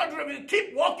we cannot really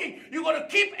keep walking. You got to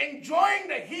keep enjoying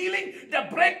the healing, the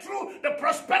breakthrough, the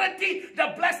prosperity,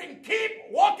 the blessing. Keep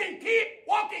walking, keep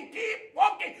walking, keep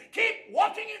walking, keep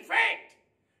walking in faith.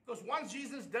 Because once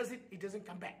Jesus does it, He doesn't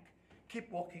come back.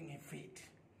 Keep walking in faith.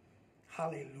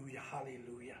 Hallelujah,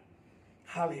 hallelujah,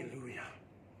 hallelujah.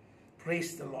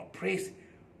 Praise the Lord. Praise.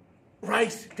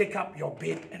 Rise, take up your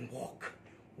bed and walk.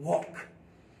 Walk.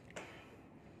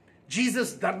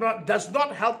 Jesus does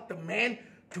not help the man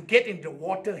to get in the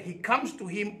water. He comes to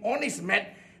him on his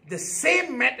mat. The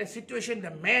same mat and situation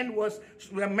the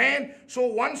man so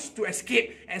wants to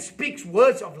escape and speaks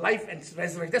words of life and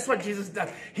resurrection. That's what Jesus does.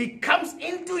 He comes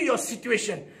into your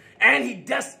situation and He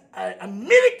does a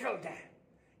miracle there.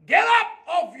 Get up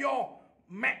off your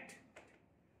mat.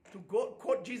 to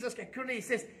quote Jesus accurately, he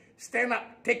says, stand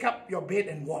up, take up your bed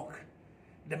and walk.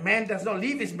 The man does not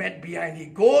leave his bed behind. He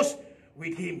goes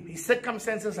with him. His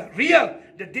circumstances are real.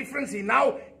 The difference, he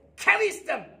now carries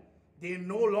them. They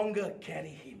no longer carry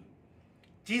him.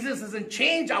 Jesus doesn't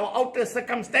change our outer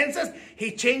circumstances.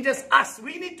 He changes us.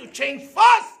 We need to change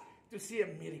first to see a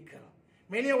miracle.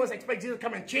 Many of us expect Jesus to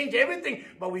come and change everything,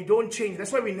 but we don't change.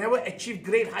 That's why we never achieve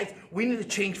great heights. We need to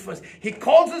change first. He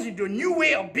calls us into a new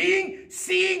way of being,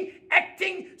 seeing,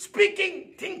 acting,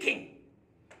 speaking, thinking.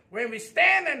 When we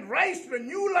stand and rise to a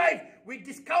new life, we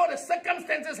discover the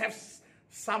circumstances have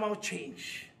somehow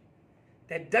changed.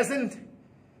 That doesn't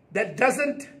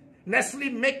necessarily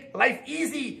make life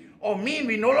easy or mean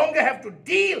we no longer have to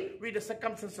deal with the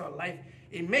circumstances of life.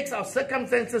 It makes our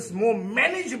circumstances more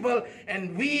manageable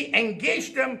and we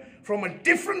engage them from a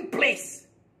different place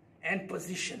and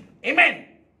position. Amen.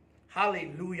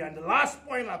 Hallelujah. And the last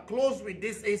point I'll close with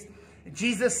this is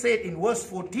Jesus said in verse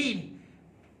 14,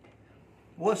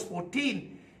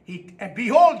 and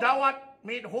behold, thou art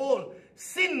made whole.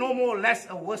 Sin no more, lest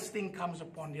a worse thing comes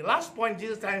upon thee. Last point,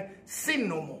 Jesus said, sin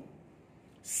no more.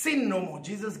 Sin no more.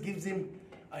 Jesus gives him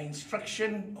an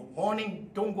instruction, a warning,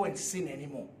 don't go and sin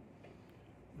anymore.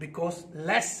 Because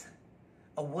lest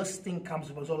a worse thing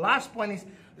comes upon. So last point is,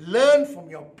 learn from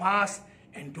your past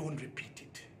and don't repeat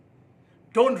it.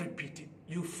 Don't repeat it.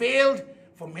 You failed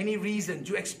for many reasons.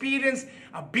 You experienced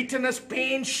a bitterness,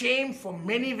 pain, shame for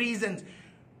many reasons.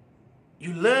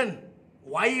 You learn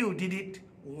why you did it,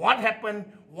 what happened,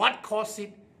 what caused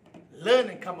it. Learn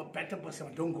and become a better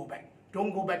person. Don't go back.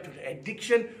 Don't go back to the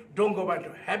addiction. Don't go back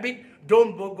to habit.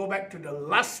 Don't go back to the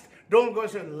lust. Don't go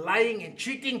to lying and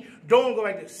cheating. Don't go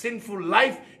back to sinful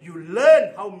life. You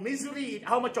learn how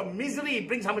much of misery it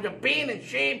brings, how much of pain and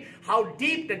shame, how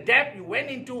deep the depth you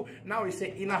went into. Now you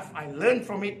say, enough. I learned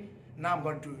from it. Now I'm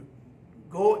going to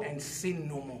go and sin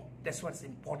no more. That's what's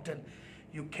important.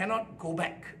 You cannot go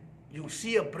back. You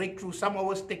see a breakthrough. Some of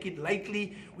us take it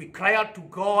lightly. We cry out to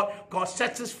God. God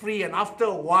sets us free. And after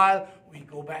a while, we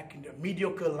go back into a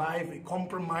mediocre life. We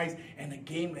compromise. And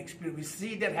again, we experience. We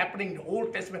see that happening in the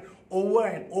Old Testament over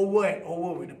and over and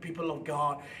over with the people of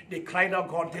God. They cried out.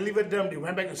 God delivered them. They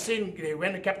went back to sin. They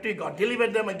went to captivity. God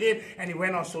delivered them again. And he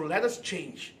went on. So let us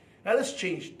change. Let us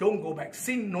change. Don't go back.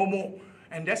 Sin no more.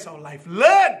 And that's our life.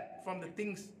 Learn from the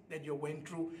things that you went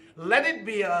through. Let it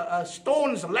be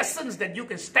stones, lessons that you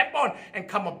can step on and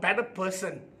become a better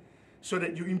person so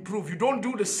that you improve. You don't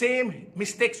do the same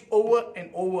mistakes over and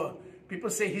over. People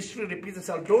say history repeats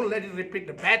itself. Don't let it repeat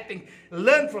the bad thing.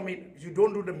 Learn from it. You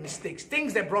don't do the mistakes.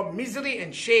 Things that brought misery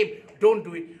and shame, don't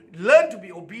do it. Learn to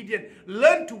be obedient.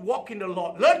 Learn to walk in the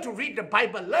Lord. Learn to read the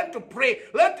Bible. Learn to pray.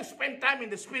 Learn to spend time in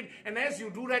the Spirit. And as you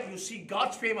do that, you see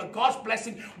God's favor, God's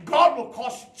blessing. God will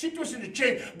cause situations to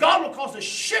change. God will cause a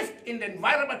shift in the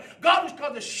environment. God will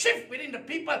cause a shift within the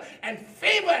people. And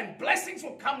favor and blessings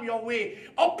will come your way.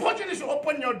 Opportunities will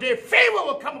open your day. Favor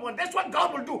will come upon. That's what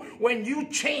God will do when you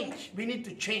change. We need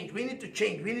to change. We need to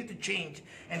change. We need to change.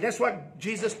 And that's what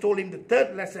Jesus told him, the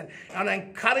third lesson. And I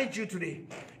encourage you today.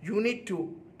 You need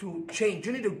to change.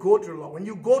 You need to go to the Lord. When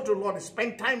you go to the Lord and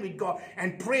spend time with God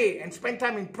and pray and spend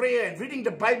time in prayer and reading the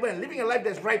Bible and living a life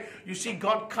that's right, you see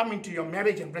God come into your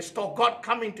marriage and restore. God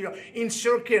come into your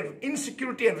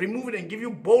insecurity and remove it and give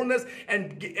you boldness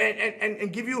and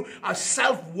give you a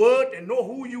self-worth and know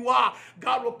who you are.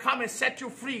 God will come and set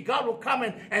you free. God will come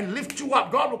and lift you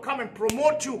up. God will come and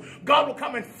promote you. God will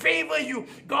come and favor you.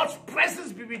 God's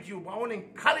presence be with you. But I want to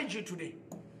encourage you today.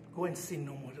 Go and sin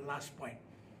no more. The last point.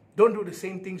 Don't do the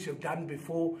same things you've done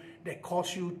before that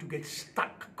cause you to get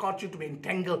stuck, cause you to be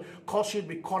entangled, cause you to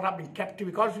be caught up in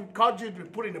captivity, cause you to be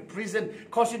put in a prison,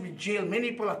 cause you to be jailed.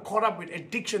 Many people are caught up with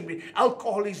addiction, with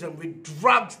alcoholism, with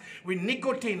drugs, with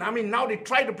nicotine. I mean, now they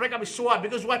try to break up. It's so hard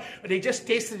because what? They just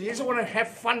tasted it. They just want to have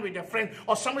fun with their friends.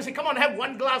 Or somebody say, come on, have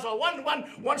one glass or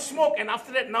one smoke. And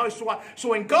after that, now it's so hard. So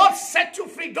when God set you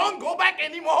free, don't go back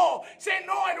anymore. Say,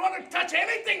 no, I don't want to touch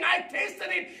anything. I tasted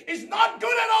it. It's not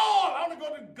good at all. I want to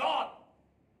go to God.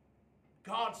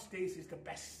 God's days is the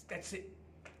best. That's it.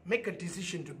 Make a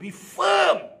decision to be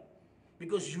firm.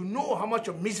 Because you know how much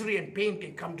of misery and pain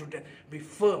can come to that. Be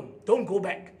firm. Don't go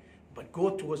back. But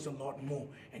go towards the Lord more.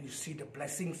 And you see the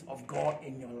blessings of God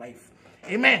in your life.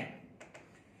 Amen.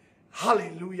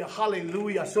 Hallelujah.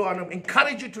 Hallelujah. So I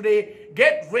encourage you today.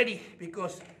 Get ready.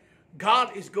 Because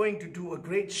God is going to do a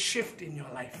great shift in your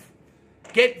life.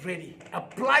 Get ready.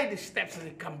 Apply the steps as they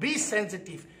come. Be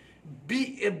sensitive.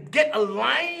 Get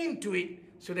aligned to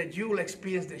it so that you will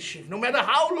experience the shift. No matter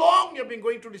how long you've been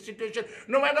going through the situation,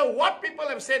 no matter what people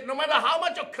have said, no matter how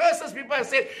much of curses people have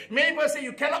said, many people say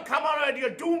you cannot come out of it, you're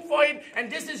doomed for it,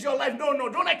 and this is your life. No,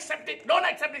 don't accept it. Don't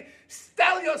accept it.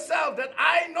 Tell yourself that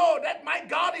I know that my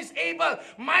God is able.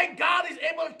 My God is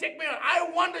able to take me on. I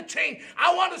want to change.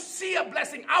 I want to see a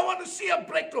blessing. I want to see a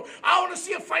breakthrough. I want to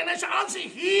see a financial, I want to see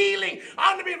healing.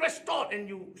 I want to be restored. And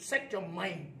you set your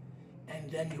mind, and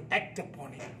then you act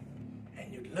upon it.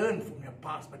 And you learn from your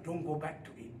past, but don't go back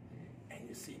to it. And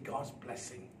you see God's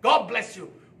blessing. God bless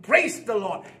you. Praise the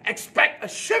Lord. Expect a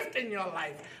shift in your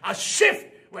life. A shift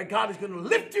where God is going to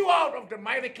lift you out of the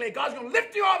miry clay. God's going to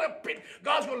lift you out of the pit.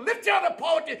 God's going to lift you out of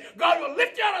poverty. God's going to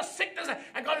lift you out of sickness.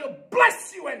 And God will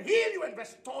bless you and heal you and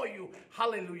restore you.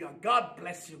 Hallelujah. God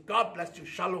bless you. God bless you.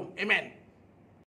 Shalom. Amen.